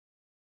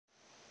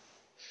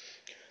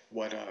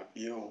What up,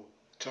 yo?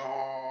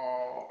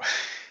 Talk.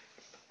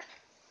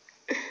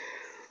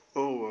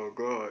 Oh my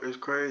god, it's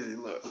crazy.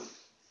 Look,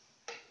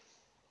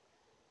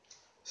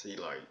 see,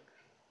 like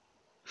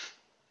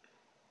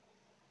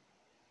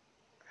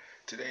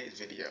today's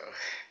video,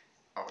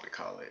 I want to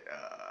call it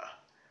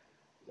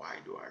 "Why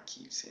do I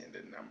keep seeing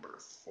the number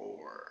 4?"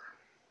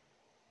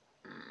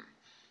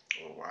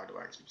 Or why do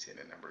I keep seeing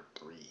the number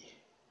 3,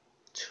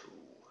 2,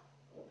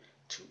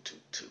 2, 2,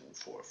 2,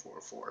 4,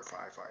 4, 4,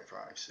 5, 5,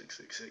 5, 6,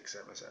 6, 6,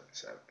 7, 7,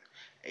 7,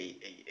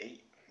 8, 8,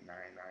 8, 9,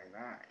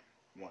 9,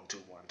 9, 1, 2,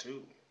 1,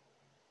 2.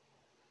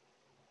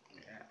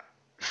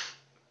 Yeah.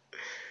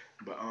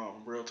 But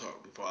real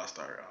talk before I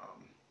start,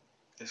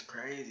 it's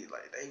crazy.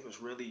 Like they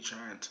was really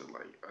trying to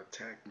like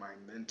attack my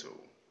mental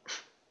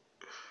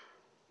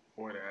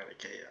order out of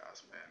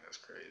chaos, man. That's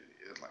crazy.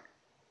 It's like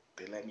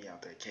they let me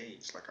out that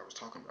cage, like I was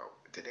talking about.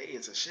 Today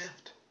is a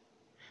shift.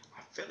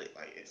 I feel it.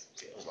 Like it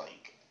feels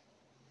like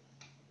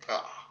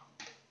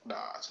nah.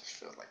 It just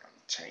feels like I'm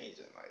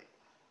changing. Like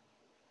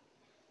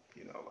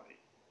like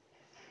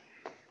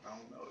I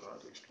don't know how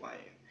to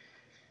explain.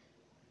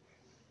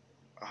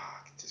 I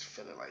can just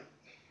feel it like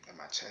in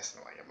my chest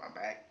and like in my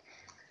back.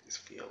 I just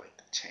feel like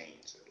the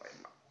change. Like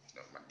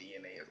my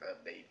DNA is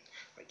updating.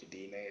 Like your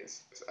DNA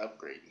is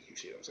upgrading. You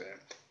see what I'm saying?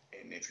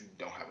 And if you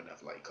don't have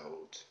enough light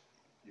codes,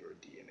 your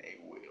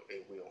DNA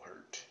will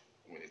hurt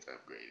when it's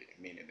upgraded,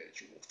 meaning that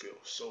you will feel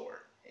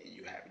sore and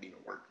you haven't even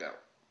worked out.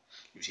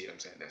 You see what I'm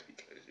saying? That's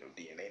because your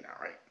DNA now,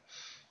 right?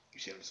 You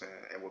see what I'm saying?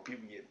 And what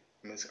people get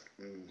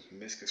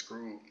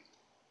misconstrued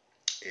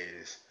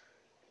is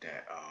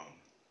that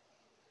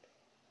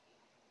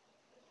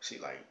see,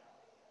 like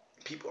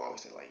people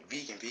always say like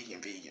vegan,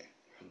 vegan, vegan.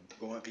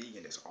 Going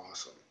vegan is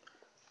awesome.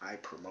 I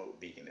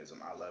promote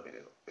veganism. I love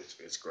it.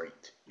 It's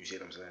great. You see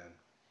what I'm saying?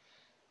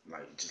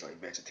 Like just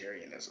like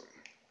vegetarianism.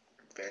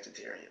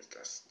 Vegetarians,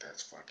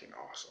 that's fucking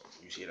awesome.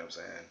 You see what I'm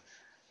saying?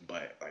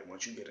 But like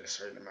once you get a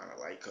certain amount of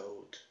light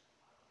codes,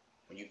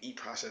 when you eat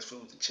processed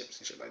foods and chips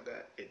and shit like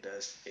that,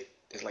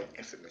 it's like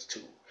infamous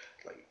too.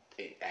 Like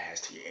it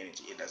adds to your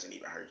energy. It doesn't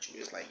even hurt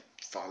you. It's like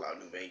Fallout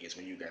New Vegas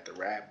when you got the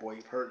Rad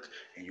Boy perk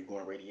and you go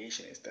on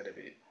radiation instead of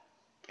it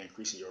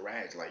increasing your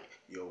rads. Like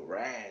your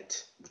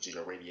rads, which is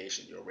your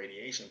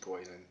radiation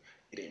poison,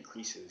 it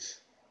increases.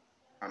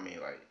 I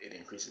mean, like it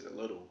increases a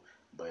little,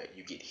 but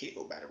you get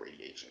healed by the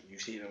radiation. You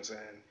see what I'm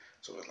saying?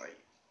 So it's like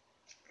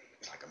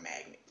a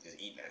magnet. Just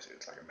eating that shit,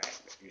 it's like a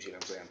magnet. You see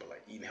what I'm saying? But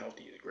like eating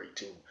healthy is great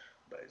too.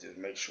 But just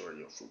make sure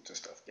your fruits and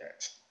stuff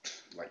got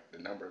like the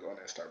numbers on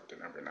that start with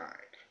the number 9,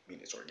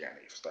 meaning it's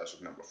organic. It starts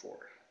with number 4,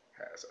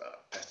 has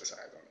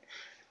pesticides on it.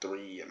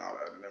 3 and all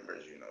the other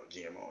numbers,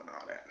 GMO and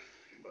all that.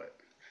 But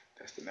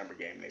that's the number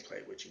game they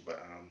play with you.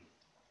 But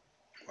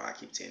well, I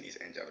keep seeing these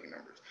angelic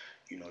numbers.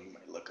 You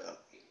might look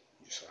up. You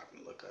just happen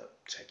to look up,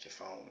 check your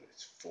phone.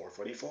 It's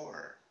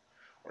 444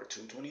 or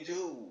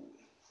 222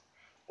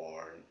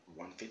 or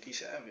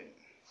 157,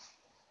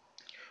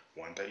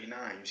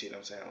 139. You see what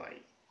I'm saying?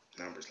 Like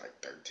numbers like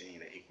 13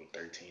 that equal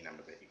 13,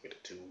 numbers that equal to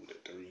 2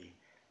 to 3.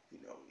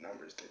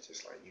 Numbers that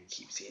just like you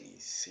keep seeing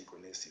these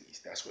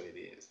synchronicities. That's what it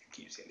is. You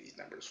keep seeing these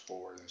numbers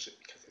 4s and shit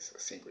because it's a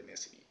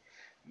synchronicity,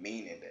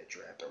 meaning that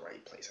you're at the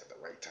right place at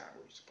the right time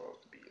where you're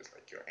supposed to be. It's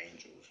like your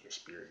angels, your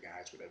spirit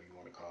guides, whatever you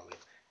want to call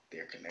it.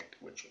 They're connected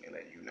with you and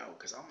they let you know.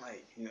 Because I'm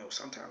like,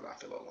 sometimes I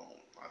feel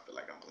alone. I feel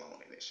like I'm alone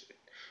in this shit.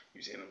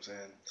 You see what I'm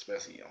saying?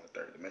 Especially on the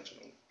third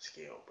dimensional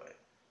scale. But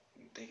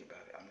when you think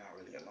about it, I'm not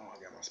really alone. I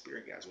got my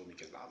spirit guides with me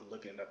because I was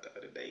looking it up the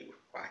other day.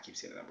 Why I keep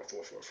seeing the number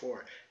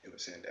 444. It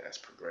was saying that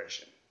that's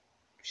progression.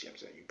 You see what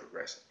I'm saying? You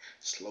progressing.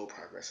 Slow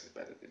progress is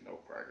better than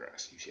no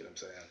progress. You see what I'm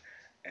saying?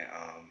 And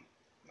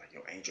like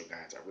your angel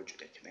guides are with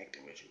you. They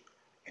connected with you.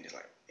 And it's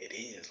like it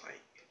is like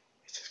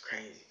it's just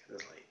crazy.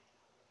 It's like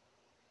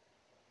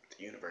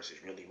the universe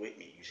is really with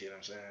me. You see what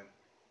I'm saying?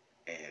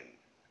 And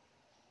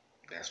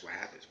that's what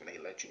happens when they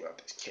let you out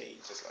this cage.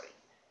 It's like,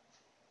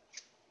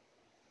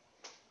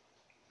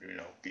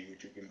 be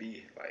what you can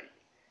be. Like,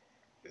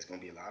 there's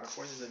gonna be a lot of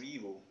forces of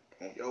evil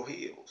on your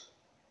heels.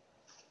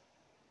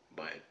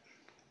 But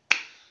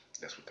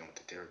that's what comes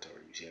with the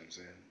territory. You see what I'm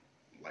saying?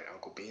 Like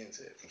Uncle Ben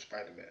said from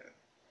Spider-Man,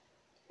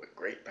 with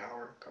great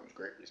power comes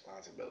great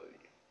responsibility.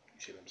 You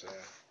see what I'm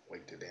saying?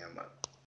 Wake the damn up.